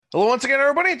Hello once again,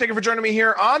 everybody. Thank you for joining me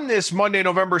here on this Monday,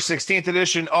 November 16th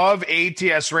edition of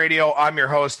ATS Radio. I'm your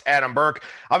host, Adam Burke.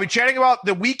 I'll be chatting about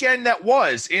the weekend that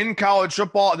was in college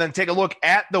football and then take a look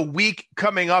at the week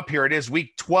coming up here. It is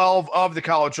week 12 of the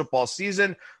college football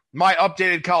season. My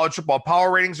updated college football power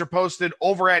ratings are posted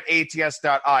over at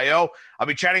ats.io. I'll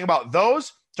be chatting about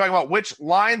those, talking about which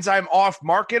lines I'm off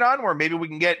market on, where maybe we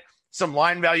can get some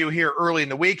line value here early in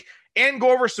the week, and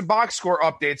go over some box score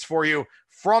updates for you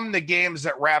from the games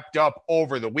that wrapped up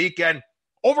over the weekend.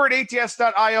 Over at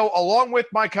ats.io, along with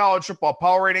my college football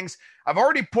power ratings, I've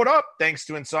already put up, thanks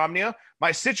to Insomnia,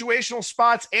 my situational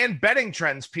spots and betting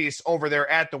trends piece over there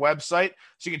at the website.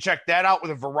 So you can check that out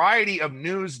with a variety of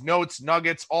news, notes,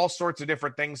 nuggets, all sorts of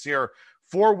different things here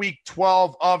for week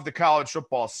 12 of the college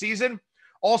football season.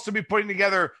 Also be putting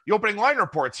together the opening line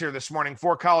reports here this morning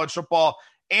for college football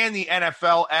and the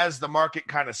NFL as the market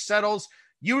kind of settles.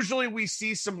 Usually we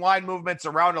see some line movements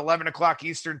around 11 o'clock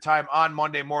Eastern time on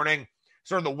Monday morning,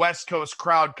 sort of the West Coast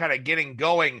crowd kind of getting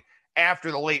going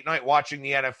after the late night watching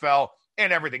the NFL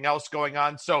and everything else going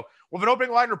on. So we have an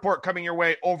opening line report coming your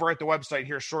way over at the website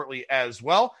here shortly as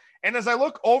well. And as I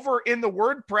look over in the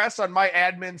WordPress on my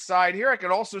admin side here, I can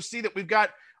also see that we've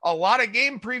got a lot of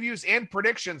game previews and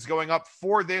predictions going up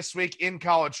for this week in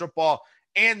college football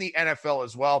and the NFL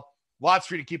as well. Lots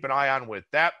for you to keep an eye on with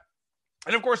that.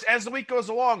 And of course, as the week goes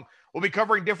along, we'll be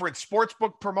covering different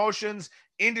sportsbook promotions,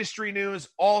 industry news,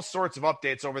 all sorts of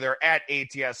updates over there at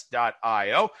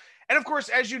ats.io. And of course,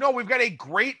 as you know, we've got a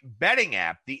great betting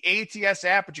app, the ATS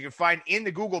app, which you can find in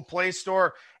the Google Play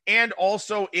Store and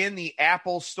also in the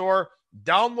Apple Store.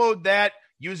 Download that,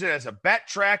 use it as a bet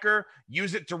tracker,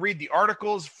 use it to read the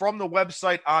articles from the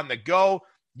website on the go,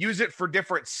 use it for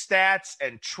different stats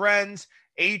and trends,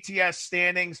 ATS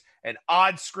standings, an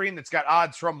odds screen that's got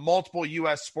odds from multiple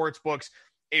U.S. sports books.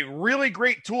 A really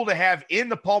great tool to have in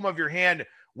the palm of your hand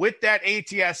with that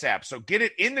ATS app. So get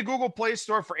it in the Google Play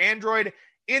Store for Android,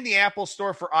 in the Apple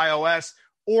Store for iOS,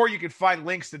 or you can find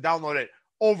links to download it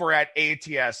over at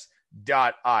ats.io.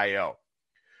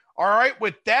 All right,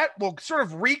 with that, we'll sort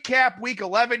of recap week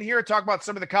 11 here, talk about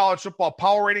some of the college football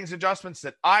power ratings adjustments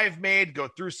that I've made, go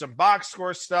through some box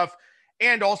score stuff,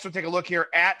 and also take a look here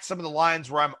at some of the lines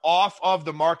where I'm off of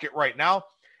the market right now.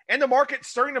 And the market's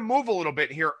starting to move a little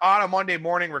bit here on a Monday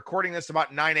morning, recording this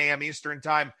about 9 a.m. Eastern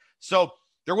time. So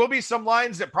there will be some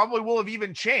lines that probably will have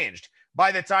even changed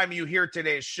by the time you hear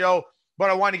today's show.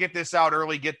 But I want to get this out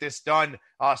early, get this done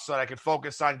so that I can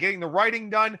focus on getting the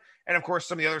writing done. And, of course,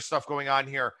 some of the other stuff going on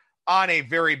here on a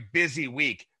very busy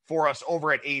week for us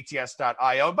over at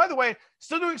ats.io. And by the way,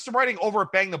 still doing some writing over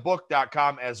at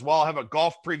bangthebook.com as well. I have a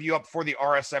golf preview up for the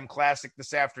RSM Classic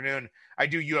this afternoon. I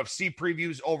do UFC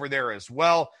previews over there as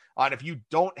well. And if you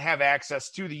don't have access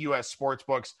to the U.S. sports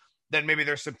books, then maybe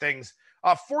there's some things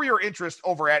for your interest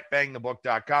over at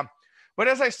bangthebook.com. But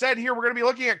as I said here, we're going to be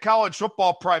looking at college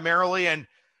football primarily. And,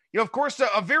 you know, of course,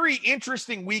 a very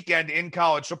interesting weekend in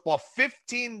college football.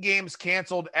 15 games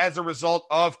canceled as a result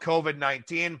of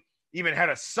COVID-19. Even had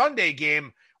a Sunday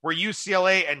game where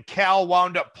UCLA and Cal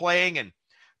wound up playing, and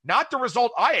not the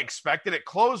result I expected. It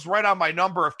closed right on my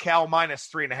number of Cal minus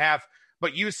 3.5,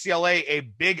 but UCLA a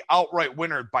big outright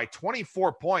winner by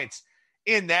 24 points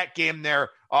in that game there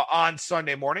on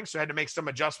Sunday morning. So I had to make some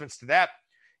adjustments to that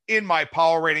in my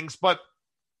power ratings. But,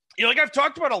 you know, like I've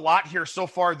talked about a lot here so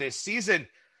far this season,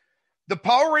 the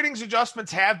power ratings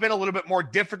adjustments have been a little bit more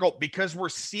difficult because we're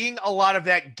seeing a lot of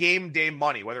that game day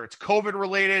money, whether it's COVID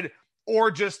related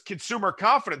or just consumer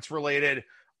confidence related,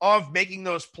 of making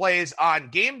those plays on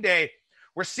game day.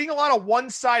 We're seeing a lot of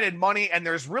one-sided money, and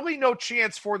there's really no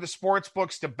chance for the sports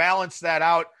books to balance that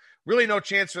out. Really no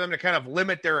chance for them to kind of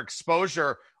limit their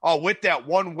exposure with that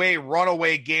one-way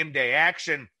runaway game day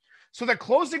action. So the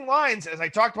closing lines, as I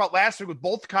talked about last week with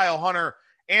both Kyle Hunter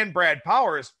and Brad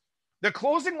Powers, the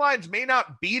closing lines may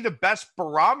not be the best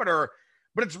barometer,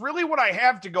 but it's really what I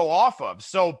have to go off of.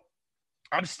 So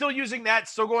I'm still using that,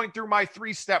 still going through my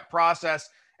three-step process.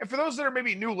 And for those that are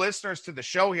maybe new listeners to the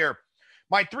show here,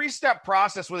 my three-step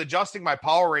process with adjusting my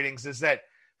power ratings is that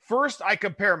first I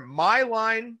compare my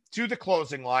line to the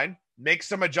closing line, make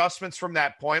some adjustments from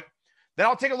that point. Then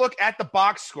I'll take a look at the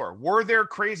box score. Were there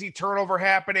crazy turnover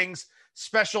happenings,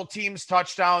 special teams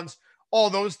touchdowns, all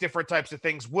those different types of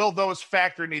things? Will those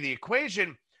factor into the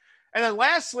equation? And then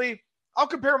lastly, I'll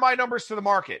compare my numbers to the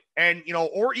market. And, you know,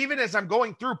 or even as I'm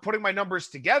going through putting my numbers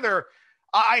together,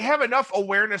 I have enough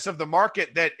awareness of the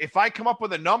market that if I come up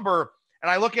with a number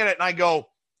and I look at it and I go,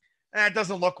 it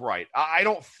doesn't look right, I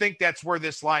don't think that's where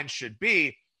this line should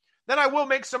be, then I will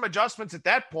make some adjustments at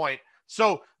that point.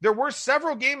 So there were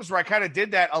several games where I kind of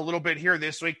did that a little bit here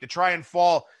this week to try and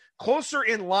fall closer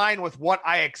in line with what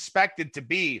I expected to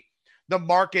be the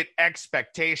market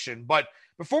expectation. But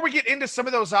before we get into some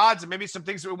of those odds and maybe some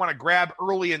things that we want to grab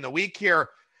early in the week here,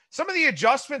 some of the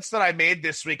adjustments that I made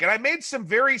this week, and I made some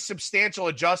very substantial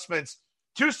adjustments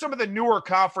to some of the newer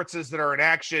conferences that are in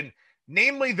action,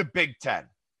 namely the Big Ten.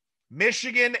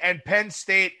 Michigan and Penn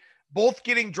State both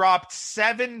getting dropped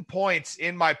 7 points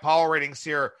in my power ratings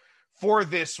here for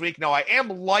this week. Now, I am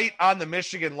light on the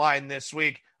Michigan line this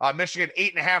week. Michigan,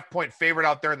 8.5-point favorite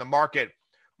out there in the market.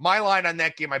 My line on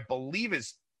that game, I believe,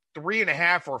 is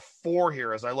 3.5 or 4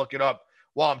 here as I look it up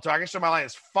while I'm talking. So my line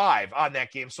is 5 on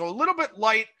that game. So a little bit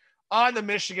light on the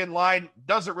Michigan line.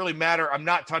 Doesn't really matter. I'm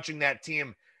not touching that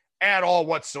team at all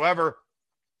whatsoever.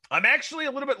 I'm actually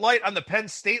a little bit light on the Penn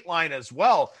State line as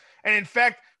well. And in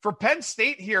fact, for Penn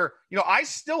State here, I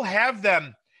still have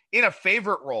them in a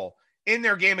favorite role in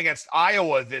their game against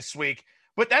Iowa this week.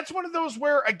 But that's one of those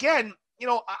where, again,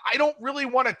 I don't really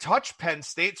want to touch Penn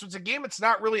State. So it's a game that's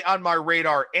not really on my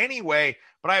radar anyway.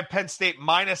 But I have Penn State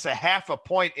minus 0.5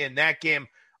 point in that game.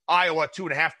 Iowa,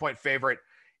 2.5-point favorite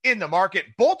in the market.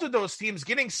 Both of those teams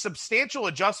getting substantial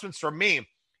adjustments from me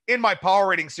in my power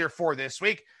ratings here for this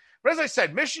week. But as I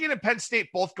said, Michigan and Penn State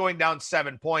both going down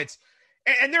 7 points.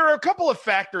 And there are a couple of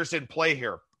factors in play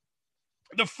here.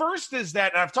 The first is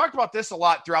that, and I've talked about this a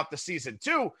lot throughout the season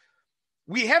too,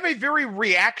 we have a very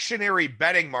reactionary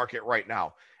betting market right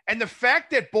now. And the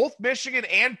fact that both Michigan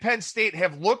and Penn State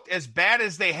have looked as bad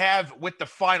as they have with the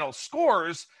final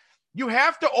scores, you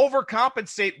have to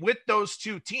overcompensate with those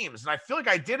two teams. And I feel like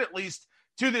I did at least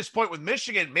to this point with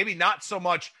Michigan, maybe not so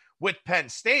much with Penn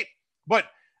State, but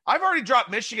I've already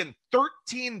dropped Michigan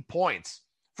 13 points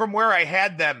from where I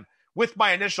had them with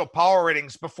my initial power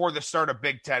ratings before the start of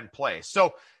Big Ten play.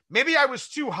 So maybe I was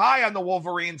too high on the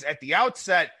Wolverines at the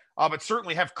outset, but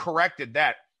certainly have corrected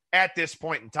that at this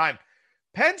point in time.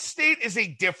 Penn State is a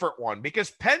different one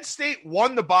because Penn State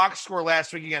won the box score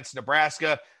last week against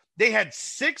Nebraska. They had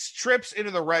 6 trips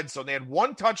into the red zone. They had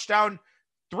 1 touchdown,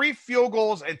 3 field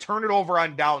goals, and turned it over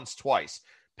on downs twice.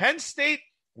 Penn State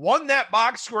won that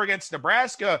box score against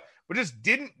Nebraska, but just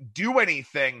didn't do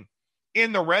anything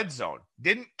in the red zone,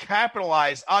 didn't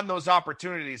capitalize on those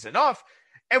opportunities enough.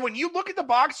 And when you look at the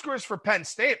box scores for Penn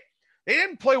State, they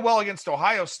didn't play well against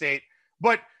Ohio State,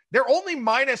 but they're only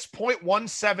minus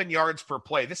 0.17 yards per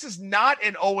play. This is not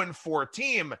an 0-4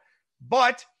 team,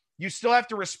 but you still have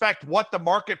to respect what the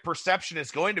market perception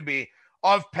is going to be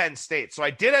of Penn State. So I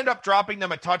did end up dropping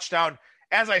them a touchdown.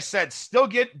 As I said, still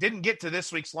didn't get to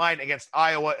this week's line against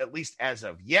Iowa, at least as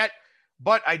of yet,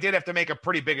 but I did have to make a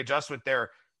pretty big adjustment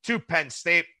there to Penn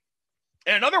State.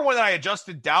 And another one that I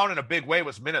adjusted down in a big way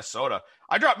was Minnesota.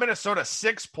 I dropped Minnesota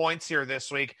 6 points here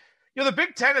this week. The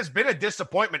Big Ten has been a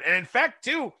disappointment. And in fact,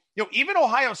 too, even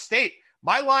Ohio State,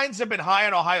 my lines have been high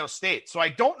on Ohio State. So I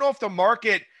don't know if the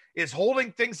market is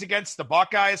holding things against the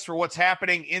Buckeyes for what's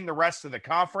happening in the rest of the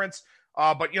conference.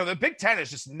 But the Big Ten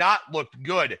has just not looked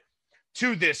good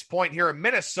to this point here. And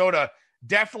Minnesota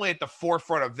definitely at the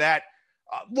forefront of that.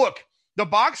 Look, the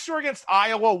box score against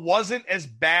Iowa wasn't as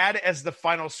bad as the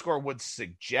final score would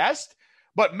suggest,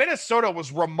 but Minnesota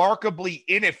was remarkably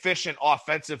inefficient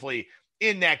offensively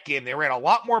in that game. They ran a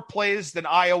lot more plays than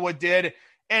Iowa did,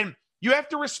 and you have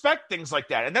to respect things like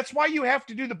that. And that's why you have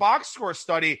to do the box score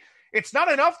study. It's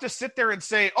not enough to sit there and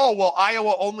say, oh, well,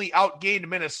 Iowa only outgained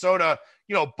Minnesota,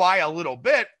 by a little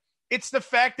bit. It's the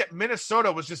fact that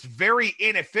Minnesota was just very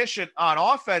inefficient on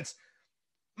offense.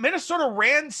 Minnesota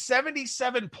ran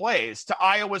 77 plays to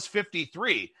Iowa's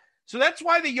 53. So that's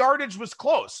why the yardage was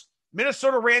close.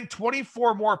 Minnesota ran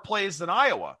 24 more plays than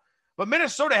Iowa, but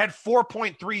Minnesota had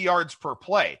 4.3 yards per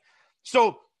play.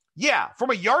 So yeah, from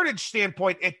a yardage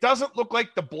standpoint, it doesn't look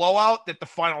like the blowout that the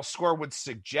final score would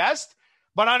suggest,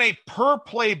 but on a per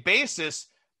play basis,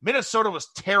 Minnesota was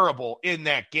terrible in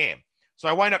that game. So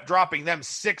I wind up dropping them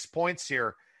 6 points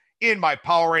here in my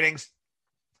power ratings.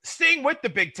 Staying with the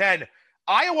Big Ten,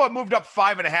 Iowa moved up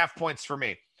 5.5 points for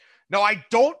me. Now, I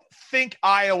don't think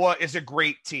Iowa is a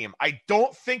great team. I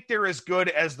don't think they're as good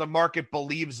as the market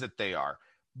believes that they are.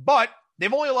 But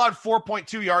they've only allowed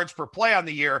 4.2 yards per play on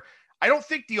the year. I don't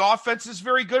think the offense is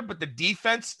very good, but the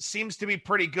defense seems to be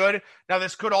pretty good. Now,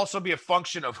 this could also be a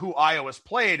function of who Iowa's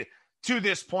played to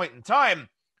this point in time.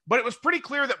 But it was pretty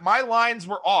clear that my lines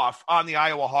were off on the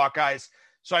Iowa Hawkeyes.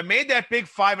 So I made that big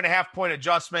 5.5 point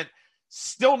adjustment.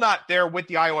 Still not there with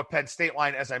the Iowa Penn State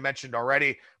line, as I mentioned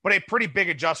already, but a pretty big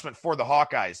adjustment for the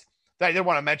Hawkeyes that I did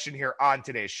want to mention here on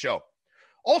today's show.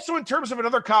 Also, in terms of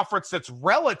another conference that's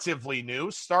relatively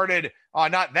new, started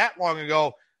not that long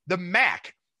ago, the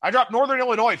MAC. I dropped Northern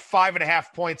Illinois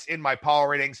 5.5 points in my power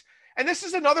ratings. And this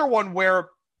is another one where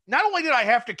not only did I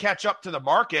have to catch up to the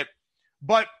market,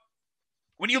 but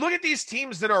when you look at these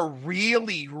teams that are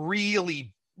really,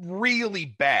 really, really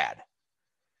bad,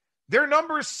 their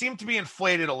numbers seem to be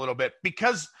inflated a little bit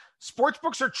because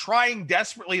sportsbooks are trying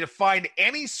desperately to find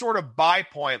any sort of buy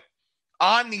point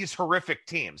on these horrific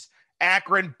teams.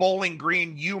 Akron, Bowling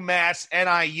Green, UMass,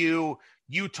 NIU,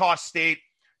 Utah State,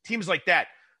 teams like that.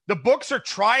 The books are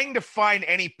trying to find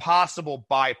any possible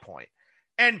buy point.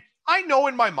 And I know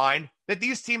in my mind that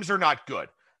these teams are not good.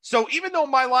 So even though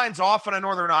my line's off on a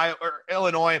Northern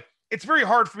Illinois, it's very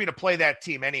hard for me to play that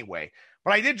team anyway.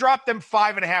 But I did drop them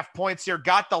 5.5 points here,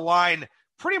 got the line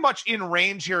pretty much in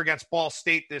range here against Ball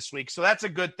State this week. So that's a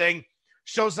good thing.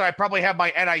 Shows that I probably have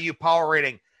my NIU power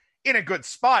rating in a good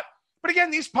spot. But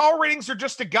again, these power ratings are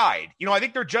just a guide. I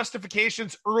think they're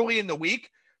justifications early in the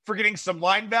week for getting some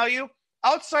line value.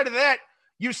 Outside of that,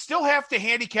 you still have to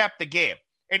handicap the game.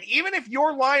 And even if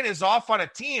your line is off on a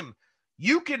team,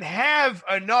 you can have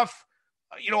enough,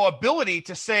 ability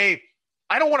to say,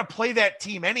 I don't want to play that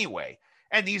team anyway.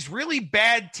 And these really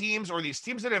bad teams or these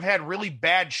teams that have had really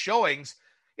bad showings,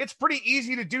 it's pretty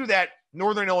easy to do that.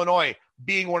 Northern Illinois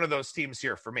being one of those teams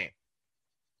here for me.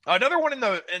 Another one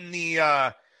no,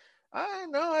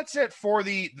 that's it for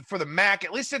the MAC,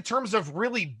 at least in terms of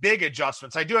really big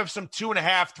adjustments. I do have some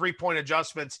 2.5, 3-point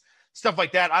adjustments, stuff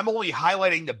like that. I'm only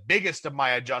highlighting the biggest of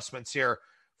my adjustments here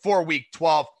for week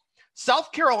 12.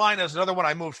 South Carolina is another one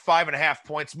I moved 5.5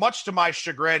 points, much to my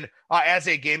chagrin as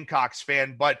a Gamecocks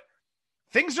fan, but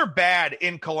things are bad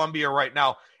in Columbia right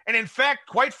now. And in fact,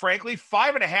 quite frankly,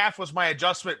 5.5 was my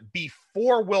adjustment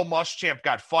before Will Muschamp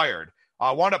got fired.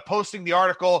 I wound up posting the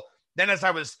article. Then as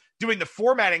I was doing the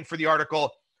formatting for the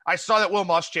article, I saw that Will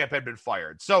Muschamp had been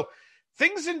fired. So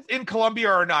things in Columbia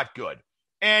are not good.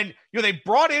 And, they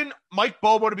brought in Mike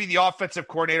Bobo to be the offensive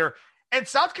coordinator. And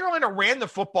South Carolina ran the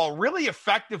football really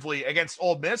effectively against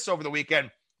Ole Miss over the weekend.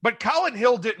 But Colin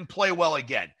Hill didn't play well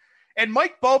again. And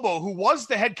Mike Bobo, who was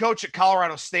the head coach at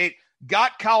Colorado State,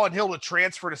 got Colin Hill to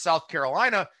transfer to South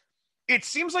Carolina. It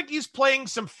seems like he's playing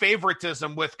some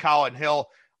favoritism with Colin Hill.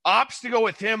 Opts to go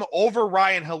with him over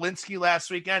Ryan Helinski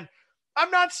last weekend. I'm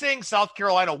not saying South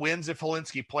Carolina wins if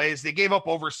Helinski plays. They gave up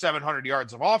over 700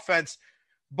 yards of offense,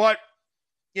 but,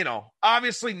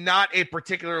 obviously not a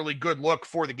particularly good look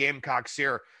for the Gamecocks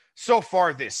here so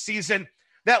far this season.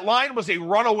 That line was a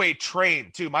runaway train,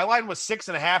 too. My line was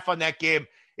 6.5 on that game.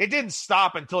 It didn't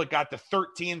stop until it got to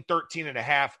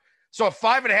 13.5. So a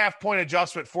 5.5-point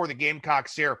adjustment for the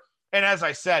Gamecocks here. And as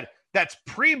I said, that's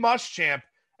pre-Muschamp.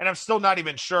 And I'm still not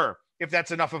even sure if that's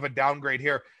enough of a downgrade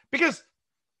here because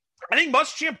I think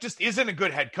Muschamp just isn't a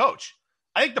good head coach.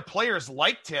 I think the players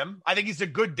liked him. I think he's a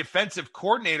good defensive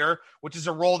coordinator, which is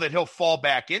a role that he'll fall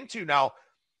back into now.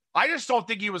 I just don't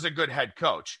think he was a good head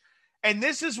coach. And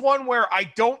this is one where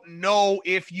I don't know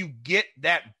if you get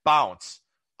that bounce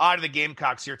out of the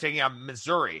Gamecocks here, taking on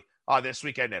Missouri this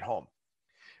weekend at home.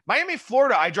 Miami,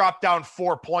 Florida, I dropped down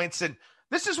 4 points, and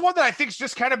this is one that I think has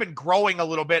just kind of been growing a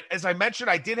little bit. As I mentioned,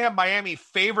 I did have Miami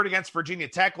favored against Virginia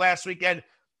Tech last weekend.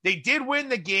 They did win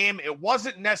the game. It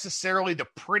wasn't necessarily the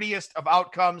prettiest of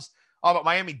outcomes, but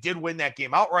Miami did win that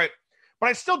game outright. But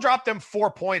I still dropped them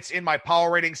 4 points in my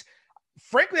power ratings.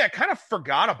 Frankly, I kind of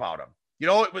forgot about them.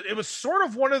 It was sort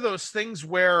of one of those things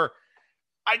where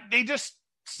they just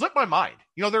slipped my mind.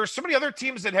 There are so many other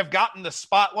teams that have gotten the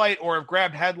spotlight or have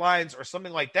grabbed headlines or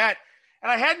something like that.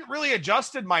 And I hadn't really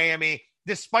adjusted Miami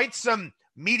despite some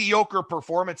mediocre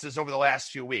performances over the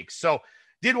last few weeks. So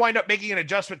did wind up making an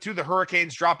adjustment to the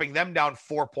Hurricanes, dropping them down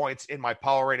 4 points in my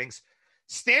power ratings.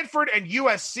 Stanford and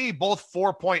USC, both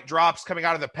 4-point drops coming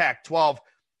out of the Pac-12.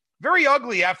 Very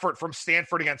ugly effort from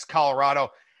Stanford against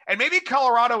Colorado. And maybe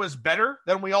Colorado is better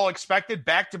than we all expected.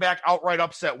 Back-to-back outright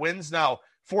upset wins now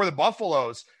for the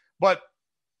Buffaloes. But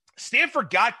Stanford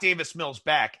got Davis Mills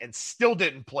back and still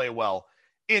didn't play well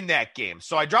in that game.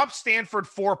 So I dropped Stanford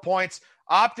 4 points,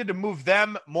 opted to move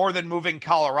them more than moving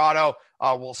Colorado.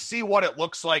 We'll see what it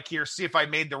looks like here, see if I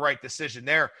made the right decision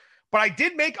there. But I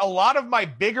did make a lot of my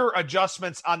bigger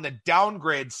adjustments on the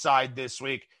downgrade side this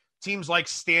week. Teams like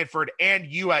Stanford and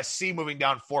USC moving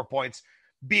down 4 points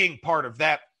being part of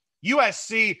that.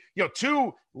 USC,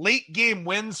 2 late game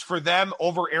wins for them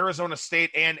over Arizona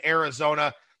State and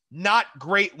Arizona. Not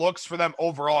great looks for them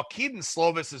overall. Keaton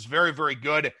Slovis is very, very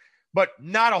good, but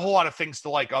not a whole lot of things to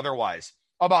like otherwise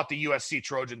about the USC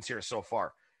Trojans here so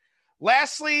far.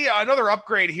 Lastly, another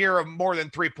upgrade here of more than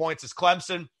 3 points is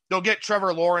Clemson. They'll get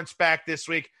Trevor Lawrence back this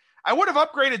week. I would have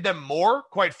upgraded them more,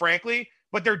 quite frankly,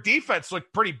 but their defense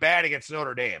looked pretty bad against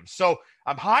Notre Dame. So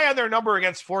I'm high on their number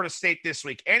against Florida State this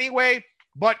week anyway,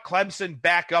 but Clemson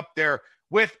back up there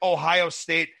with Ohio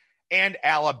State and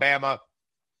Alabama.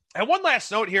 And one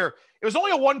last note here. It was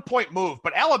only a 1-point move,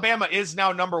 but Alabama is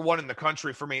now number 1 in the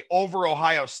country for me over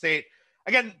Ohio State.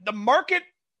 Again, the market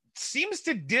seems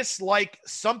to dislike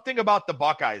something about the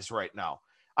Buckeyes right now.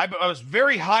 I was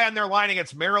very high on their line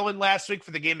against Maryland last week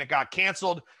for the game that got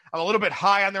canceled. I'm a little bit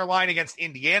high on their line against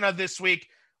Indiana this week.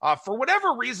 For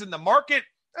whatever reason, the market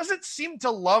doesn't seem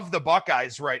to love the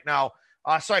Buckeyes right now.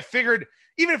 So I figured,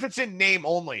 even if it's in name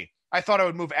only, I thought I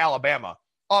would move Alabama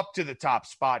up to the top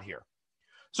spot here.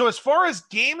 So as far as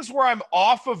games where I'm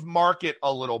off of market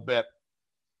a little bit,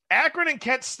 Akron and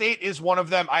Kent State is one of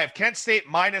them. I have Kent State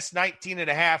minus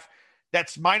 19.5.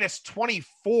 That's minus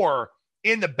 24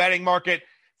 in the betting market.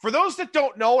 For those that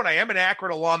don't know, and I am an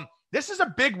Akron alum, this is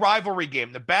a big rivalry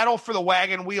game. The battle for the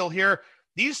wagon wheel here.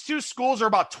 These two schools are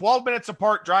about 12 minutes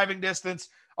apart driving distance,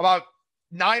 about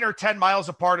 9 or 10 miles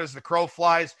apart as the crow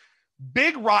flies.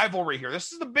 Big rivalry here.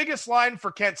 This is the biggest line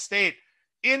for Kent State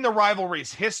in the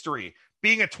rivalry's history,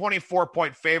 being a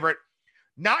 24-point favorite.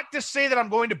 Not to say that I'm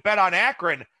going to bet on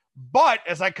Akron, but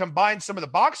as I combine some of the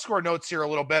box score notes here a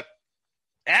little bit,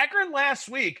 Akron last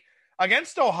week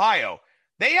against Ohio,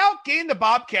 they outgained the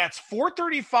Bobcats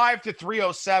 435 to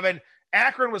 307.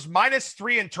 Akron was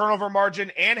 -3 in turnover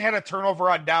margin and had a turnover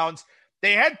on downs.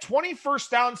 They had 20 first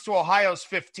downs to Ohio's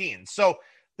 15. So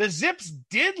the Zips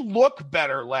did look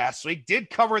better last week,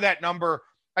 did cover that number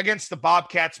against the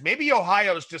Bobcats. Maybe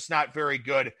Ohio's just not very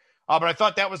good, but I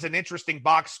thought that was an interesting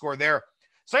box score there.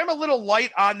 So I'm a little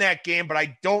light on that game, but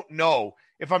I don't know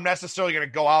if I'm necessarily going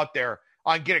to go out there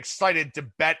and get excited to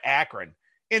bet Akron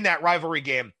in that rivalry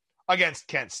game against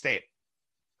Kent State.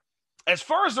 As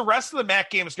far as the rest of the MAC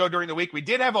games go during the week, we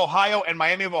did have Ohio and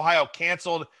Miami of Ohio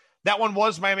canceled. That one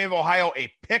was Miami of Ohio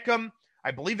a pick'em.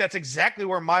 I believe that's exactly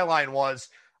where my line was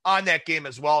on that game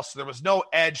as well, so there was no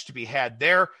edge to be had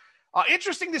there.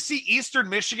 Interesting to see Eastern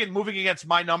Michigan moving against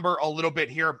my number a little bit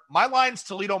here. My line's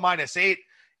Toledo -8.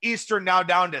 Eastern now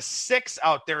down to 6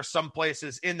 out there some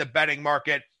places in the betting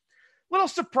market. Little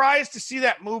surprised to see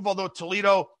that move, although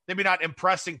Toledo maybe not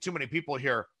impressing too many people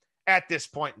here at this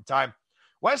point in time.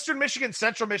 Western Michigan,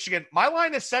 Central Michigan. My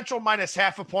line is Central minus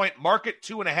half a point, market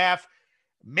 2.5.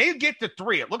 May get to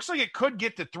 3. It looks like it could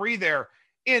get to 3 there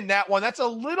in that one. That's a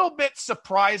little bit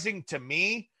surprising to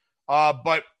me,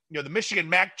 but the Michigan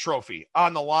MAC trophy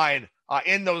on the line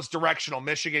in those directional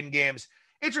Michigan games.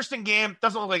 Interesting game.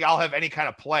 Doesn't look like I'll have any kind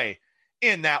of play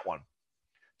in that one.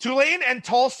 Tulane and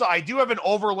Tulsa, I do have an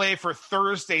overlay for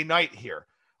Thursday night here.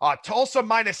 Tulsa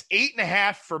minus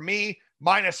 8.5 for me,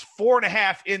 minus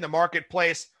 4.5 in the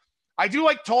marketplace. I do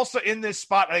like Tulsa in this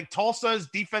spot. I think Tulsa's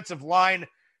defensive line,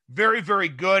 very, very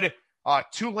good.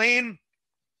 Tulane,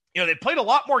 they played a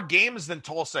lot more games than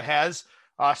Tulsa has.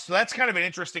 So that's kind of an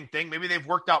interesting thing. Maybe they've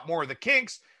worked out more of the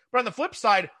kinks. But on the flip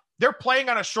side, they're playing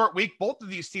on a short week. Both of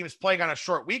these teams playing on a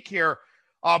short week here.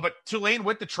 But Tulane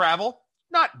with the travel,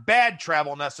 not bad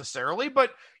travel necessarily,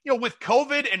 but, with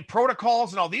COVID and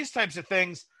protocols and all these types of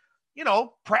things,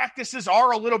 practices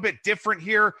are a little bit different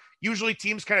here. Usually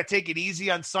teams kind of take it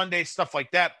easy on Sunday, stuff like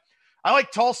that. I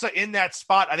like Tulsa in that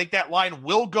spot. I think that line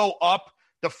will go up.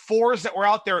 The 4s that were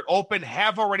out there at open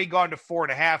have already gone to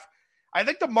 4.5. I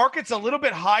think the market's a little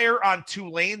bit higher on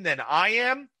Tulane than I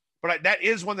am, but that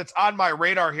is one that's on my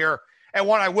radar here and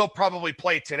one I will probably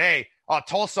play today.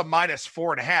 Tulsa minus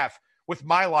 4.5 with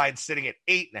my line sitting at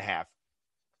 8.5.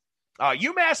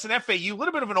 UMass and FAU, a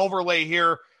little bit of an overlay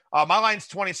here. My line's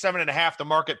 27.5, the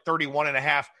market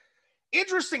 31.5.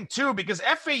 Interesting, too, because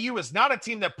FAU is not a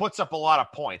team that puts up a lot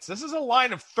of points. This is a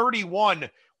line of 31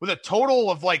 with a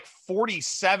total of like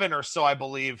 47 or so, I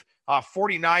believe,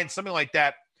 49, something like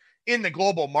that in the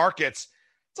global markets.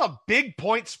 It's a big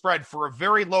point spread for a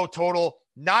very low total.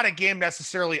 Not a game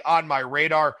necessarily on my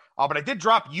radar, but I did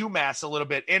drop UMass a little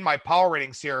bit in my power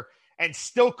ratings here and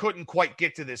still couldn't quite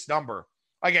get to this number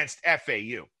against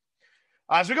FAU.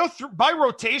 As we go through by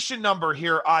rotation number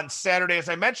here on Saturday, as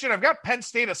I mentioned, I've got Penn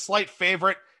State a slight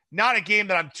favorite. Not a game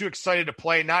that I'm too excited to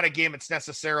play. Not a game that's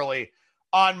necessarily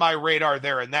on my radar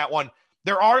there in that one.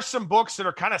 There are some books that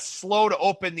are kind of slow to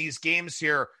open these games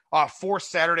here for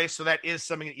Saturday, so that is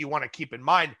something that you want to keep in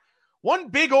mind. One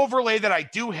big overlay that I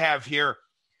do have here,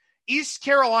 East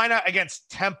Carolina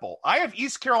against Temple. I have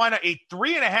East Carolina a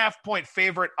 3.5-point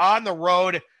favorite on the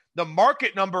road. The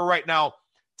market number right now,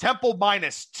 Temple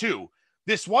minus 2.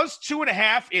 This was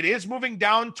 2.5. It is moving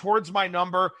down towards my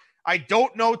number. I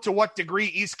don't know to what degree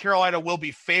East Carolina will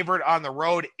be favored on the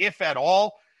road, if at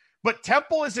all. But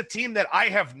Temple is a team that I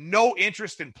have no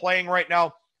interest in playing right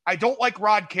now. I don't like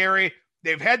Rod Carey.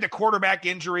 They've had the quarterback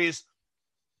injuries.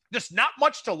 Just not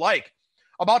much to like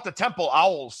about the Temple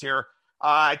Owls here.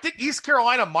 I think East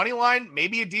Carolina money line,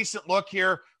 maybe a decent look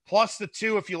here, plus the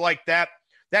 2 if you like that.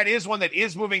 That is one that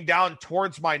is moving down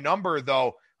towards my number,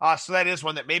 though. So that is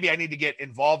one that maybe I need to get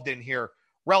involved in here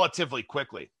relatively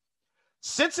quickly.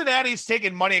 Cincinnati's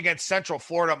taking money against Central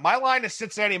Florida. My line is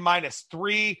Cincinnati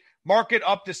 -3. Market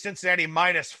up to Cincinnati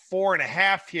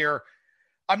 -4.5 here.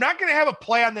 I'm not going to have a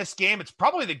play on this game. It's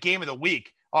probably the game of the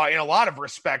week in a lot of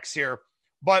respects here.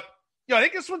 But, I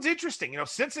think this one's interesting.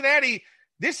 Cincinnati,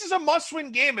 this is a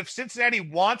must-win game if Cincinnati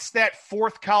wants that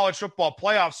fourth college football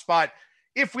playoff spot,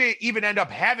 if we even end up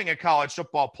having a college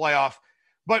football playoff.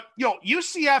 But,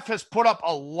 UCF has put up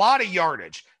a lot of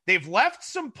yardage. They've left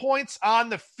some points on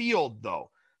the field,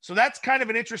 though. So that's kind of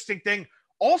an interesting thing.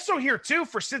 Also here, too,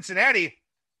 for Cincinnati,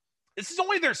 this is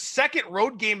only their second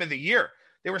road game of the year.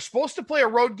 They were supposed to play a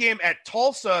road game at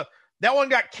Tulsa. That one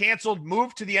got canceled,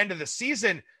 moved to the end of the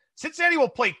season. Cincinnati will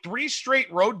play 3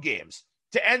 straight road games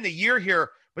to end the year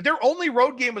here, but their only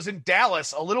road game was in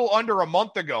Dallas a little under a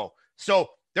month ago.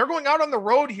 So they're going out on the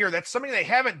road here. That's something they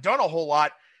haven't done a whole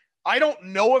lot. I don't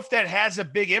know if that has a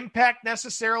big impact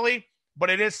necessarily, but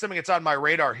it is something that's on my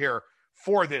radar here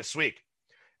for this week.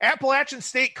 Appalachian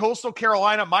State, Coastal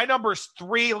Carolina. My number is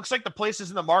 3. Looks like the places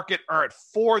in the market are at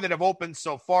 4 that have opened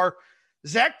so far.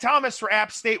 Zach Thomas for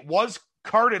App State was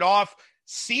carted off.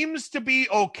 Seems to be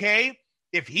okay.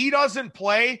 If he doesn't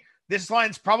play, this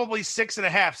line's probably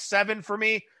 6.5, 7 for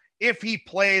me. If he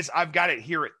plays, I've got it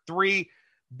here at 3.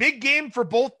 Big game for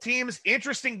both teams.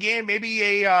 Interesting game.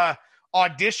 Maybe a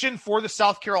audition for the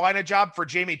South Carolina job for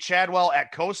Jamie Chadwell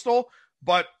at Coastal.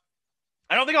 But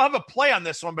I don't think I'll have a play on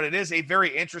this one, but it is a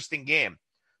very interesting game,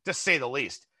 to say the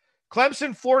least.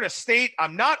 Clemson, Florida State.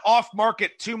 I'm not off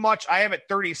market too much. I have it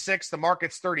 36. The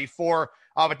market's 34.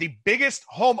 But the biggest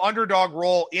home underdog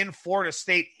role in Florida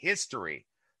State history.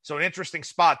 So an interesting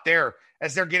spot there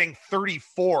as they're getting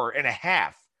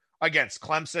 34.5 against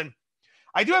Clemson.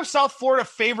 I do have South Florida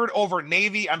favored over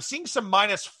Navy. I'm seeing some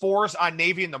 -4s on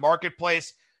Navy in the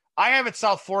marketplace. I have it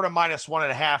South Florida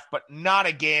 -1.5, but not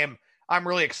a game I'm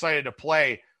really excited to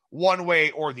play one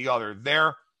way or the other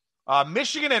there.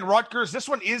 Michigan and Rutgers, this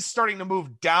one is starting to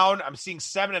move down. I'm seeing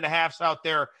 7.5s out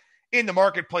there in the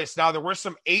marketplace now. There were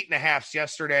some 8.5s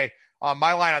yesterday.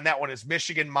 My line on that one is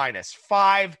Michigan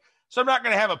 -5. So I'm not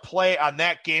going to have a play on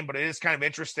that game, but it is kind of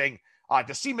interesting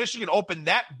to see Michigan open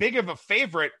that big of a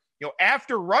favorite,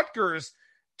 after Rutgers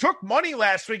took money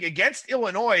last week against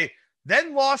Illinois,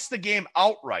 then lost the game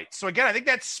outright. So again, I think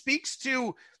that speaks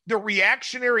to the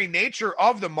reactionary nature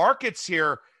of the markets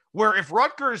here, where if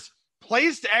Rutgers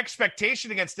plays to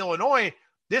expectation against Illinois,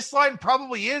 this line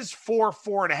probably is 4,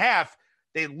 4.5.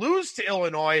 They lose to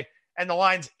Illinois and the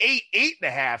line's 8,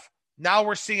 8.5. Now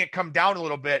we're seeing it come down a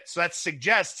little bit. So that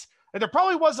suggests that there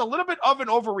probably was a little bit of an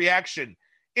overreaction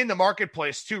in the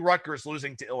marketplace to Rutgers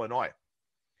losing to Illinois.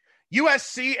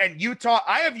 USC and Utah.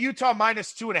 I have Utah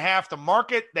 -2.5. The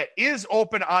market that is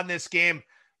open on this game,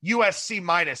 USC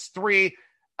 -3.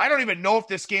 I don't even know if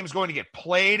this game is going to get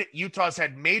played. Utah's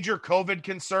had major COVID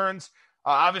concerns.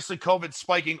 Obviously, COVID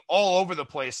spiking all over the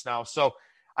place now. So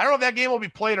I don't know if that game will be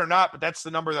played or not, but that's the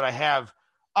number that I have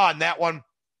on that one.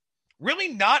 Really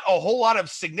not a whole lot of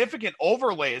significant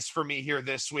overlays for me here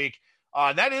this week.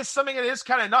 That is something that is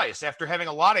kind of nice after having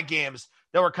a lot of games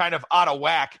that were kind of out of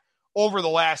whack over the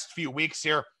last few weeks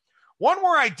here. One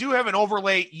where I do have an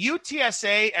overlay,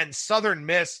 UTSA and Southern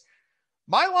Miss.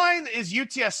 My line is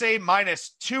UTSA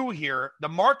 -2 here. The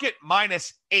market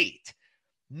 -8.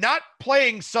 Not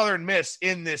playing Southern Miss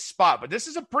in this spot, but this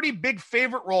is a pretty big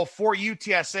favorite role for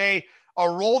UTSA, a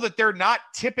role that they're not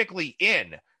typically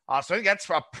in. So I think that's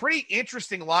a pretty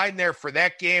interesting line there for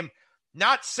that game.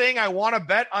 Not saying I want to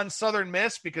bet on Southern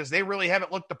Miss because they really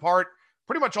haven't looked the part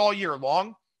pretty much all year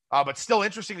long, but still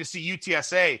interesting to see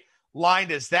UTSA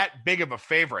lined as that big of a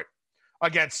favorite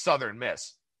against Southern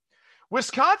Miss.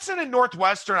 Wisconsin and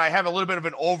Northwestern, I have a little bit of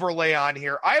an overlay on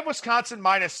here. I have Wisconsin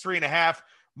 -3.5.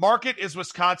 Market is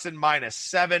Wisconsin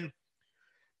 -7.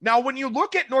 Now, when you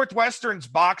look at Northwestern's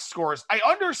box scores, I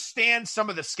understand some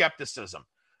of the skepticism.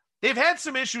 They've had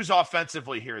some issues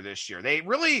offensively here this year. They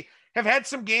really have had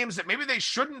some games that maybe they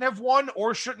shouldn't have won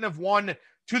or shouldn't have won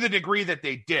to the degree that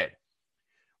they did.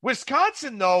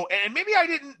 Wisconsin, though, and maybe I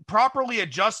didn't properly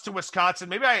adjust to Wisconsin.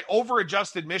 Maybe I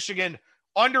over-adjusted Michigan,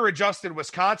 under-adjusted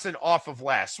Wisconsin off of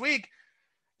last week.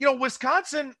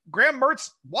 Wisconsin, Graham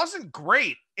Mertz wasn't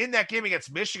great in that game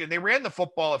against Michigan. They ran the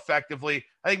football effectively.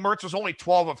 I think Mertz was only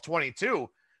 12 of 22.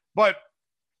 But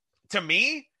to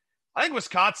me, I think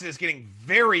Wisconsin is getting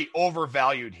very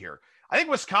overvalued here. I think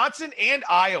Wisconsin and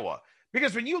Iowa,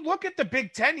 because when you look at the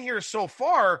Big Ten here so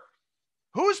far,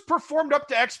 who's performed up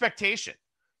to expectation?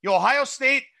 Ohio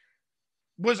State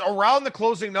was around the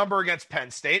closing number against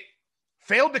Penn State,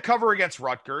 failed to cover against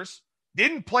Rutgers,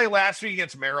 Didn't play last week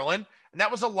against Maryland, and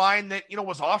that was a line that,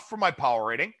 was off from my power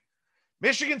rating.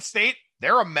 Michigan State,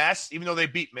 they're a mess, even though they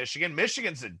beat Michigan.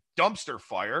 Michigan's a dumpster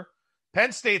fire.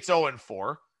 Penn State's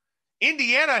 0-4.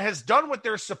 Indiana has done what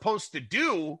they're supposed to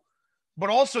do, but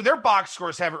also their box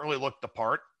scores haven't really looked the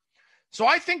part. So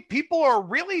I think people are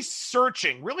really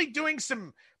searching, really doing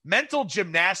some mental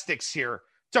gymnastics here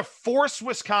to force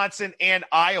Wisconsin and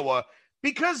Iowa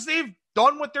because they've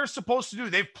done what they're supposed to do.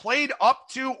 They've played up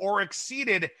to or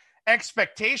exceeded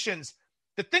expectations.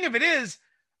 The thing of it is,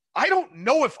 I don't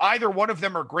know if either one of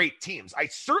them are great teams. I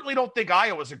certainly don't think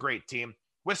Iowa's a great team.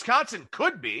 Wisconsin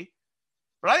could be,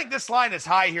 but I think this line is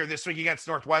high here this week against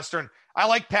Northwestern. I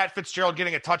like Pat Fitzgerald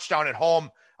getting a touchdown at home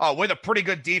with a pretty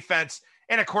good defense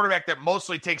and a quarterback that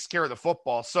mostly takes care of the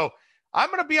football. So I'm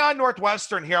going to be on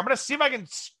Northwestern here. I'm going to see if I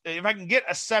can get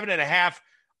a 7.5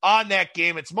 on that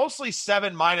game. It's mostly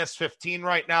 7 minus 15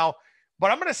 right now,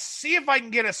 but I'm going to see if I can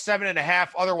get a 7.5.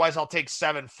 Otherwise, I'll take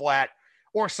 7 flat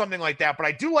or something like that. But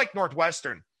I do like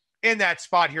Northwestern in that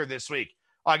spot here this week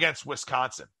against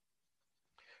Wisconsin.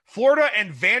 Florida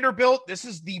and Vanderbilt. This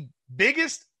is the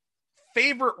biggest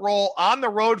favorite role on the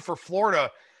road for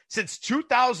Florida since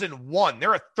 2001.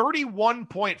 They're a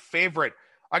 31-point favorite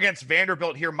against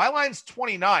Vanderbilt here. My line's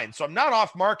 29, so I'm not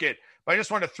off market, but I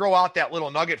just wanted to throw out that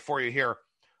little nugget for you here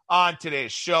on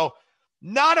today's show.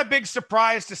 Not a big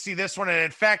surprise to see this one, and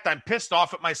in fact, I'm pissed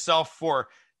off at myself for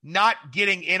not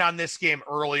getting in on this game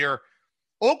earlier.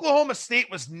 Oklahoma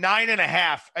State was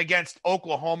 9.5 against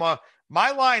Oklahoma.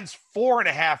 My line's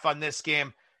 4.5 on this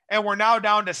game, and we're now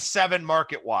down to 7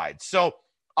 market wide. So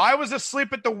I was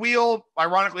asleep at the wheel,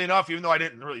 ironically enough, even though I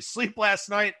didn't really sleep last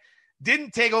night.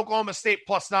 Didn't take Oklahoma State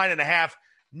plus 9.5.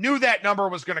 Knew that number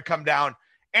was going to come down,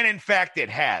 and in fact, it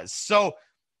has. So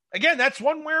again, that's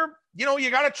one where,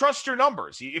 you got to trust your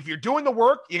numbers. If you're doing the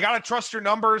work, you got to trust your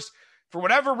numbers. For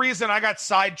whatever reason, I got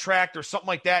sidetracked or something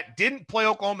like that. Didn't play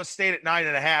Oklahoma State at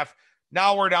 9.5.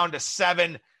 Now we're down to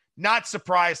 7. Not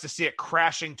surprised to see it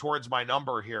crashing towards my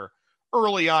number here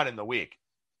early on in the week.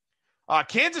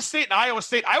 Kansas State and Iowa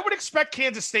State. I would expect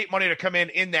Kansas State money to come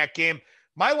in that game.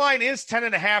 My line is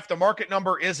 10.5. The market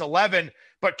number is 11.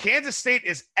 But Kansas State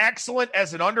is excellent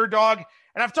as an underdog.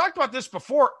 And I've talked about this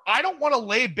before. I don't want to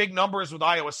lay big numbers with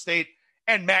Iowa State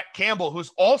and Matt Campbell,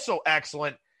 who's also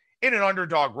excellent in an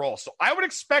underdog role. So I would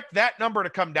expect that number to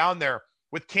come down there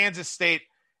with Kansas State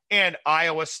and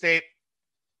Iowa State.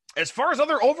 As far as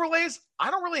other overlays,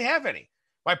 I don't really have any.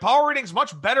 My power rating's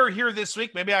much better here this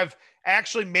week. Maybe I've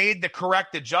actually made the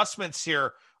correct adjustments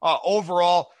here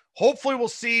overall. Hopefully we'll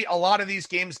see a lot of these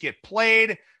games get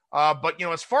played. But,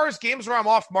 as far as games where I'm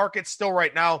off market still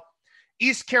right now,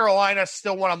 East Carolina,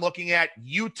 still one I'm looking at.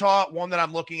 Utah, one that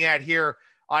I'm looking at here.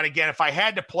 And again, if I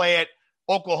had to play it,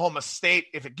 Oklahoma State.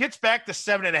 If it gets back to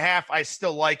 7.5, I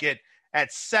still like it.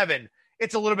 At 7,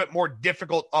 it's a little bit more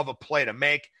difficult of a play to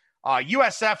make.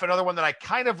 USF, another one that I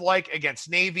kind of like against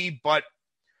Navy, but,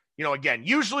 again,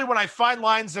 usually when I find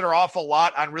lines that are off a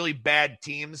lot on really bad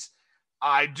teams,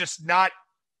 I'm just not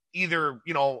either,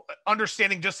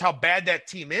 understanding just how bad that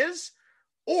team is,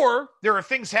 or there are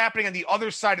things happening on the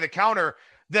other side of the counter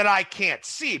that I can't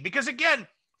see. Because, again,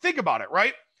 think about it,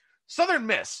 right? Southern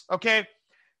Miss, okay?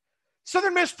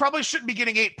 Southern Miss probably shouldn't be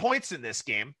getting 8 points in this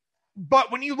game.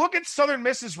 But when you look at Southern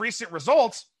Miss's recent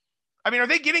results, are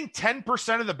they getting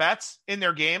 10% of the bets in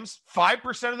their games?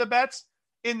 5% of the bets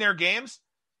in their games?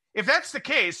 If that's the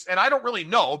case, and I don't really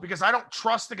know because I don't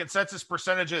trust the consensus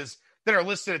percentages that are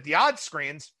listed at the odds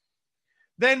screens,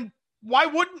 then why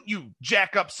wouldn't you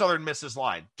jack up Southern Miss's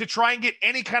line to try and get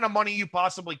any kind of money you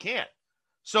possibly can?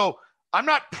 So I'm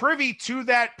not privy to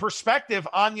that perspective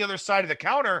on the other side of the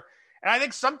counter. And I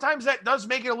think sometimes that does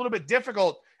make it a little bit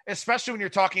difficult, especially when you're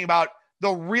talking about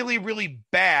the really, really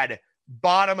bad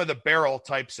bottom of the barrel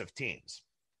types of teams.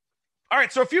 All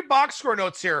right, so a few box score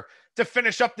notes here to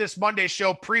finish up this Monday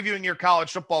show, previewing your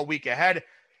college football week ahead.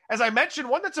 As I mentioned,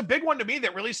 one that's a big one to me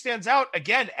that really stands out,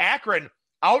 again, Akron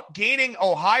outgaining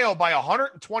Ohio by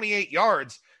 128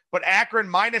 yards, but Akron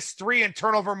 -3 in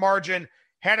turnover margin,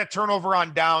 had a turnover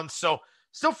on downs, so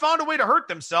still found a way to hurt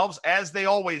themselves, as they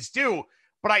always do.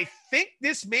 But I think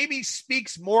this maybe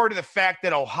speaks more to the fact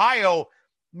that Ohio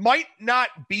might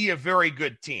not be a very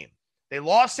good team. They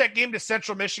lost that game to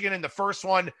Central Michigan in the first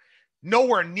one,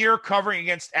 nowhere near covering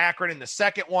against Akron in the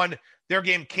second one. Their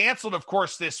game canceled, of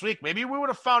course, this week. Maybe we would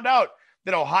have found out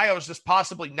that Ohio is just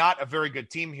possibly not a very good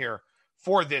team here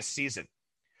for this season.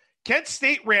 Kent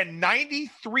State ran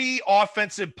 93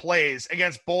 offensive plays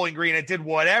against Bowling Green and did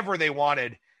whatever they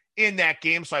wanted in that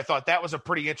game, so I thought that was a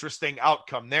pretty interesting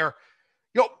outcome there.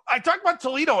 I talked about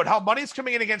Toledo and how money's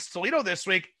coming in against Toledo this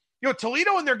week.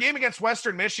 Toledo in their game against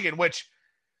Western Michigan, which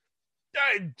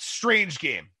strange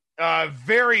game.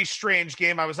 Very strange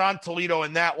game. I was on Toledo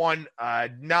in that one.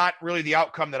 Not really the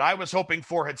outcome that I was hoping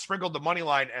for. Had sprinkled the money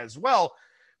line as well.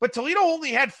 But Toledo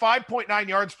only had 5.9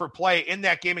 yards per play in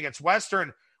that game against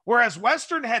Western, whereas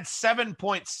Western had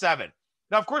 7.7.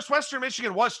 Now, of course, Western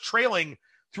Michigan was trailing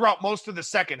throughout most of the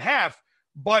second half,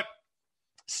 but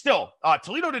still,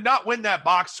 Toledo did not win that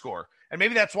box score. And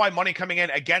maybe that's why money coming in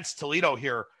against Toledo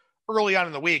here early on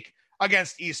in the week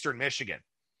against Eastern Michigan.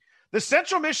 The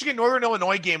Central Michigan-Northern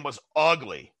Illinois game was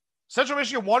ugly. Central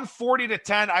Michigan won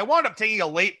 40-10. I wound up taking a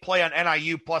late play on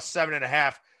NIU plus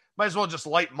 7.5. Might as well just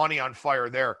light money on fire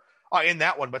there in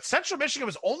that one. But Central Michigan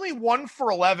was only 1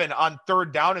 for 11 on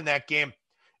third down in that game.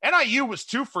 NIU was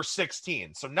 2 for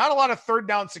 16. So not a lot of third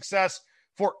down success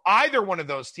for either one of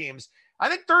those teams. I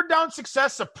think third down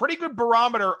success is a pretty good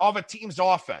barometer of a team's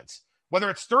offense. Whether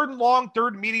it's third and long,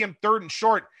 third and medium, third and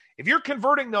short, if you're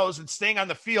converting those and staying on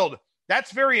the field,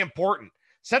 that's very important.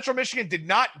 Central Michigan did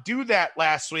not do that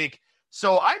last week.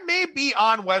 So I may be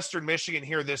on Western Michigan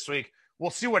here this week. We'll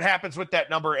see what happens with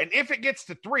that number. And if it gets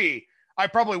to 3, I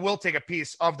probably will take a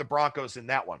piece of the Broncos in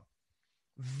that one.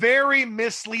 Very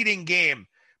misleading game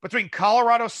between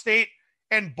Colorado State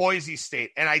and Boise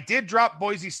State. And I did drop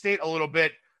Boise State a little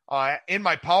bit in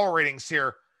my power ratings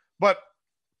here. But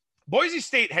Boise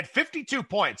State had 52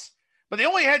 points, but they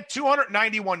only had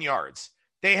 291 yards.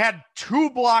 They had 2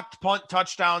 blocked punt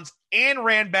touchdowns and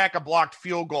ran back a blocked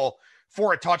field goal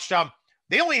for a touchdown.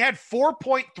 They only had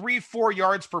 4.34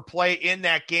 yards per play in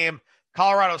that game.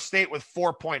 Colorado State with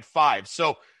 4.5.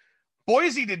 So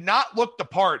Boise did not look the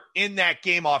part in that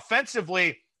game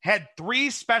offensively, had 3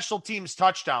 special teams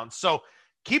touchdowns. So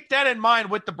keep that in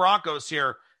mind with the Broncos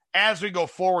here as we go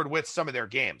forward with some of their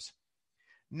games.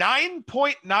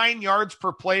 9.9 yards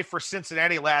per play for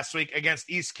Cincinnati last week against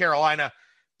East Carolina.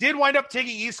 Did wind up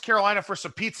taking East Carolina for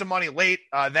some pizza money late.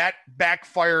 That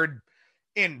backfired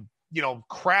in,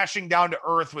 crashing down to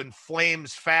earth in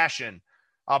Flames fashion.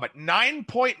 But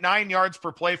 9.9 yards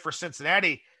per play for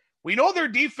Cincinnati. We know their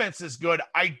defense is good.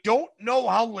 I don't know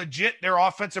how legit their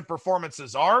offensive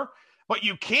performances are, but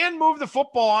you can move the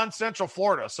football on Central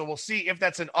Florida. So we'll see if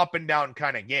that's an up and down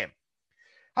kind of game.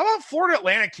 How about Florida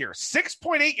Atlantic here?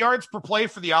 6.8 yards per play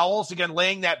for the Owls. Again,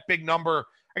 laying that big number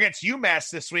against UMass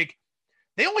this week.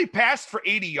 They only passed for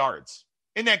 80 yards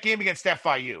in that game against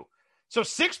FIU. So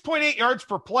 6.8 yards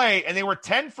per play, and they were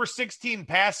 10 for 16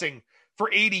 passing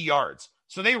for 80 yards.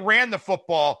 So they ran the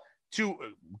football to a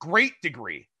great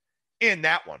degree in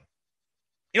that one.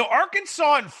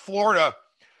 Arkansas and Florida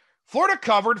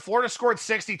covered. Florida scored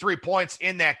 63 points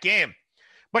in that game.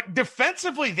 But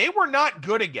defensively, they were not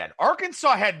good again.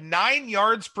 Arkansas had 9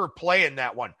 yards per play in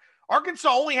that one. Arkansas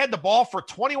only had the ball for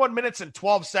 21 minutes and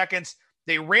 12 seconds.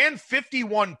 They ran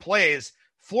 51 plays.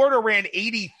 Florida ran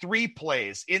 83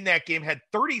 plays in that game, had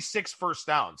 36 first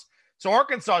downs. So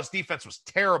Arkansas's defense was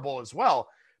terrible as well.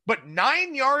 But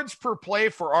 9 yards per play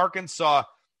for Arkansas,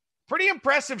 pretty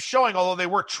impressive showing, although they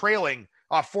were trailing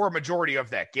for a majority of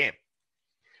that game.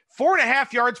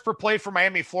 4.5 yards per play for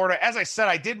Miami, Florida. As I said,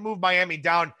 I did move Miami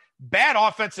down. Bad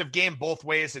offensive game both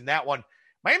ways in that one.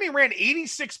 Miami ran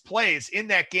 86 plays in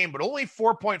that game, but only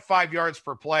 4.5 yards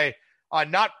per play.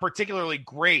 Not particularly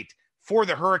great for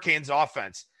the Hurricanes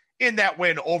offense in that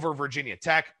win over Virginia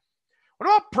Tech. What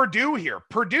about Purdue here?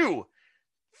 Purdue,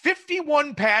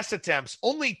 51 pass attempts,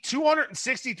 only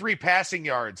 263 passing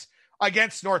yards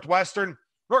against Northwestern.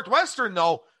 Northwestern,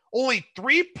 though, only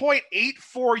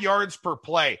 3.84 yards per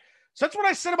play. So that's what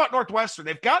I said about Northwestern.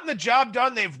 They've gotten the job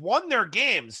done. They've won their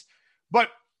games, but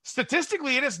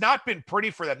statistically, it has not been pretty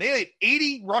for them. They had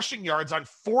 80 rushing yards on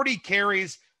 40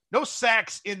 carries. No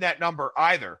sacks in that number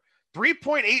either.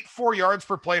 3.84 yards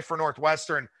per play for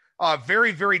Northwestern.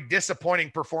 Very, very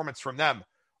disappointing performance from them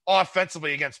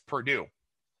offensively against Purdue.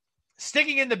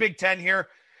 Sticking in the Big Ten here,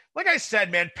 like I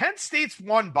said, man, Penn State's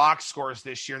won box scores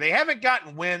this year. They haven't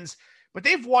gotten wins, but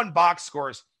they've won box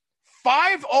scores.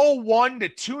 501 to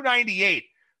 298,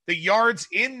 the yards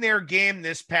in their game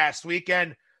this past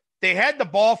weekend. They had the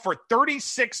ball for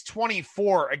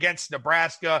 36-24 against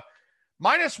Nebraska.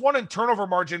 -1 in turnover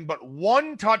margin, but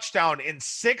 1 touchdown in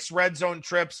 6 red zone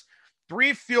trips,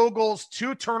 3 field goals,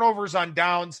 2 turnovers on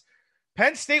downs.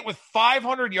 Penn State with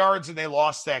 500 yards, and they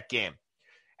lost that game.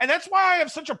 And that's why I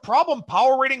have such a problem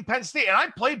power rating Penn State. And I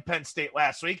played Penn State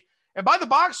last week. And by the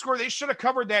box score, they should have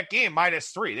covered that game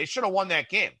 -3. They should have won that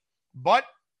game. But,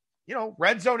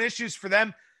 red zone issues for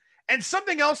them. And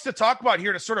something else to talk about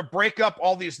here to sort of break up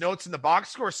all these notes in the box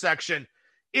score section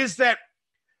is that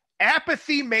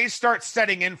apathy may start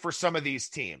setting in for some of these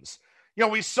teams.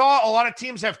 we saw a lot of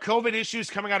teams have COVID issues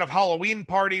coming out of Halloween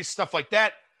parties, stuff like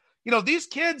that. These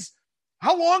kids,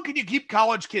 how long can you keep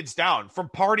college kids down from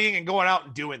partying and going out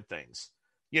and doing things?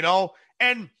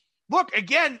 And look,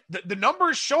 again, the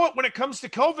numbers show it when it comes to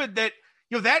COVID that,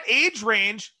 that age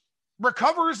range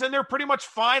recovers and they're pretty much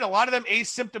fine. A lot of them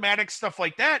asymptomatic, stuff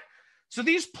like that. So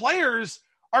these players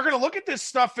are going to look at this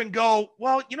stuff and go,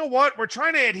 well, you know what? We're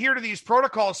trying to adhere to these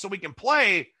protocols so we can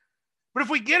play. But if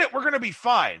we get it, we're going to be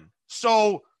fine.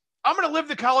 So I'm going to live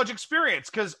the college experience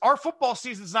because our football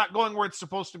season's not going where it's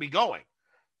supposed to be going.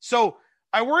 So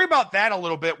I worry about that a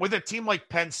little bit with a team like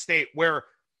Penn State, where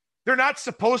they're not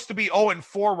supposed to be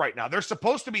 0-4 right now. They're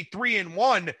supposed to be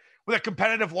 3-1 with a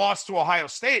competitive loss to Ohio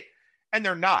State, and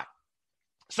they're not.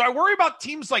 So I worry about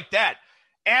teams like that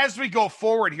as we go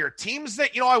forward here. Teams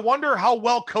that, I wonder how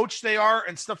well coached they are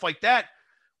and stuff like that.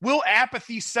 Will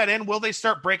apathy set in? Will they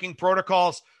start breaking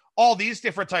protocols? All these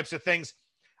different types of things.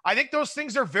 I think those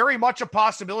things are very much a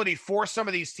possibility for some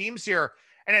of these teams here.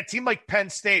 And a team like Penn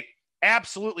State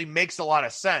absolutely makes a lot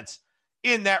of sense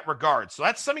in that regard. So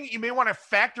that's something that you may want to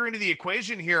factor into the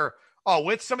equation here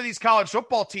with some of these college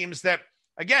football teams that,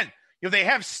 again, they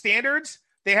have standards,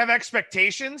 they have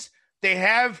expectations, they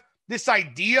have this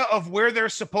idea of where they're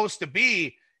supposed to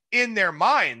be in their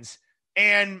minds.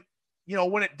 And,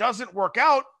 when it doesn't work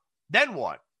out, then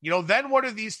what? Then what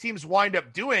do these teams wind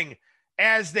up doing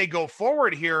as they go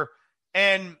forward here?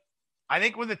 And I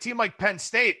think with a team like Penn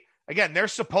State, again, they're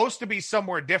supposed to be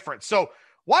somewhere different. So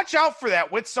watch out for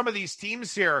that with some of these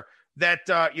teams here that,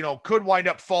 could wind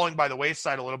up falling by the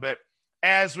wayside a little bit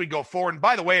as we go forward. And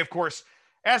by the way, of course,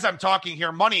 as I'm talking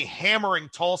here, money hammering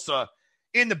Tulsa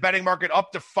in the betting market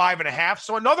up to 5.5.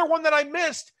 So another one that I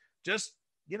missed just,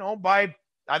 by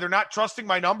either not trusting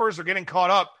my numbers or getting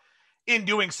caught up in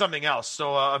doing something else.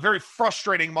 So a very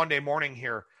frustrating Monday morning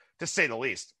here, to say the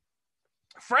least.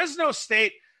 Fresno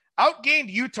State outgained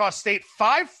Utah State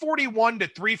 541 to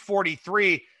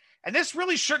 343. And this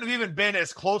really shouldn't have even been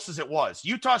as close as it was.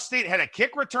 Utah State had a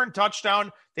kick return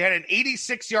touchdown. They had an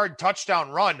 86-yard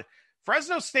touchdown run.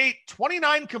 Fresno State,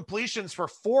 29 completions for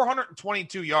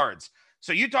 422 yards.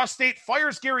 So Utah State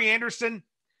fires Gary Anderson,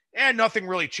 and nothing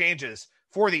really changes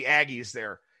for the Aggies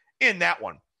there in that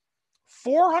one.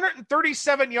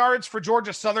 437 yards for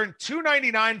Georgia Southern,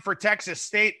 299 for Texas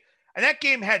State, and that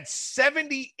game had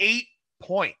 78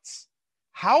 points.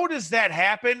 How does that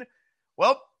happen?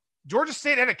 Well, Georgia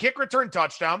State had a kick return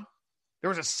touchdown. There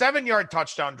was a 7-yard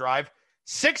touchdown drive.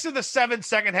 6 of the 7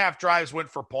 second-half drives went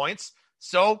for points.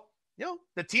 So,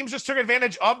 the teams just took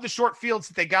advantage of the short fields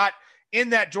that they got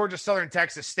in that Georgia Southern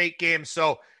Texas State game.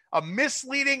 So a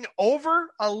misleading over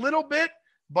a little bit,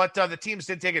 but the teams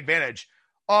did take advantage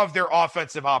of their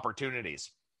offensive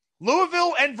opportunities.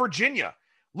 Louisville and Virginia.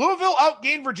 Louisville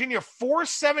outgained Virginia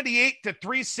 478 to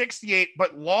 368,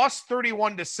 but lost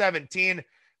 31 to 17.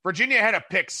 Virginia had a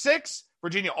pick six.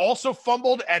 Virginia also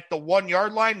fumbled at the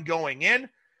 1-yard line going in.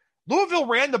 Louisville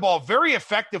ran the ball very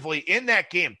effectively in that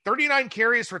game. 39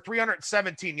 carries for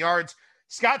 317 yards.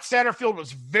 Scott Satterfield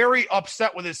was very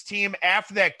upset with his team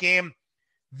after that game.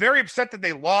 Very upset that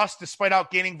they lost despite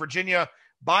outgaining Virginia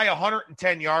by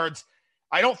 110 yards.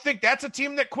 I don't think that's a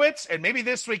team that quits, and maybe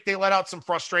this week they let out some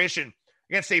frustration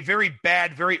against a very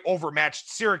bad, very overmatched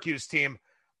Syracuse team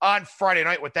on Friday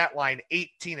night with that line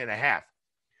 18.5.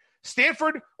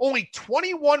 Stanford, only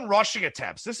 21 rushing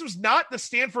attempts. This was not the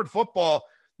Stanford football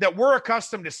that we're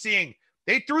accustomed to seeing.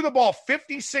 They threw the ball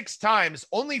 56 times,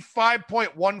 only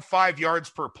 5.15 yards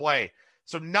per play.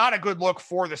 So not a good look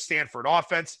for the Stanford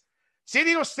offense. San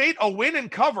Diego State, a win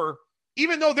and cover,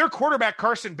 even though their quarterback,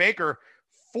 Carson Baker,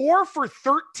 4 for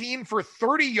 13 for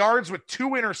 30 yards with 2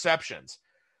 interceptions.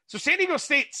 So San Diego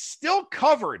State still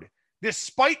covered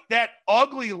despite that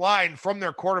ugly line from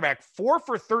their quarterback, 4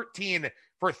 for 13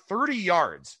 for 30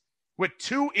 yards with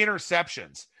 2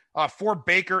 interceptions for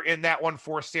Baker in that one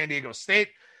for San Diego State.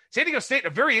 San Diego State, a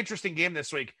very interesting game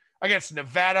this week against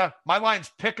Nevada. My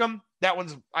line's pick 'em. That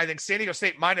one's, I think, San Diego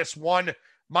State -1,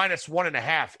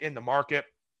 -1.5 in the market.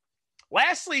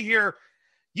 Lastly here,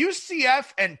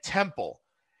 UCF and Temple.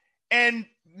 And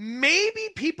maybe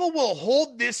people will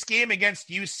hold this game against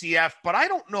UCF, but I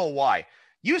don't know why.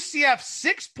 UCF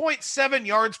 6.7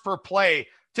 yards per play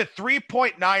to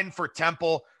 3.9 for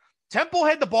Temple. Temple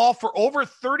had the ball for over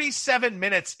 37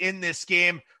 minutes in this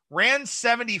game, ran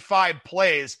 75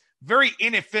 plays. Very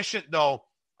inefficient, though,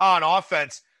 on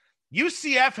offense.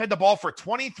 UCF had the ball for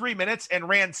 23 minutes and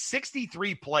ran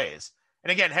 63 plays.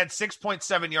 And again, had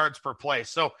 6.7 yards per play.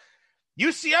 So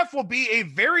UCF will be a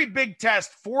very big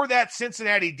test for that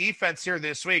Cincinnati defense here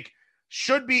this week.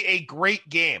 Should be a great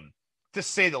game, to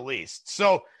say the least.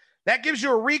 So That gives you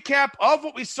a recap of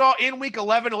what we saw in week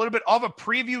 11, a little bit of a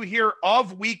preview here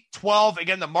of week 12.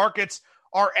 Again, the markets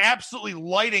are absolutely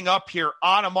lighting up here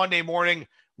on a Monday morning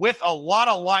with a lot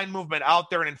of line movement out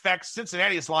there. And in fact,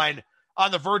 Cincinnati's line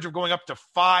on the verge of going up to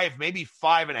 5, maybe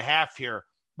 5.5 here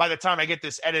by the time I get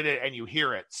this edited and you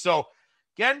hear it. So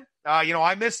again,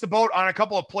 I missed the boat on a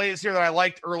couple of plays here that I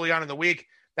liked early on in the week.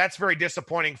 That's very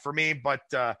disappointing for me, but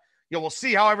we'll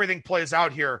see how everything plays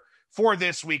out here for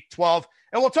this week 12.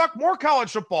 And we'll talk more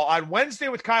college football on Wednesday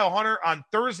with Kyle Hunter, on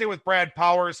Thursday with Brad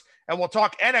Powers, and we'll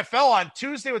talk NFL on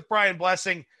Tuesday with Brian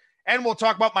Blessing, and we'll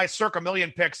talk about my Circa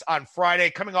Million picks on Friday,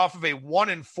 coming off of a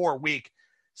 1-4 week.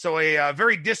 So a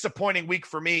very disappointing week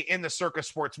for me in the Circa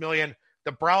Sports Million.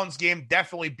 The Browns game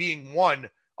definitely being one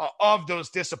of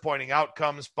those disappointing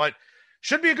outcomes, but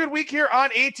should be a good week here on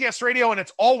ATS Radio, and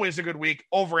it's always a good week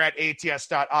over at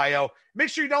ats.io. Make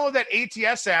sure you download that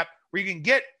ATS app where you can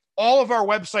get all of our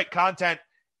website content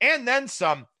and then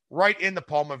some right in the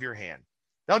palm of your hand.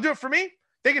 That'll do it for me.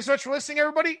 Thank you so much for listening,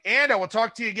 everybody, and I will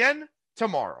talk to you again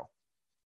tomorrow.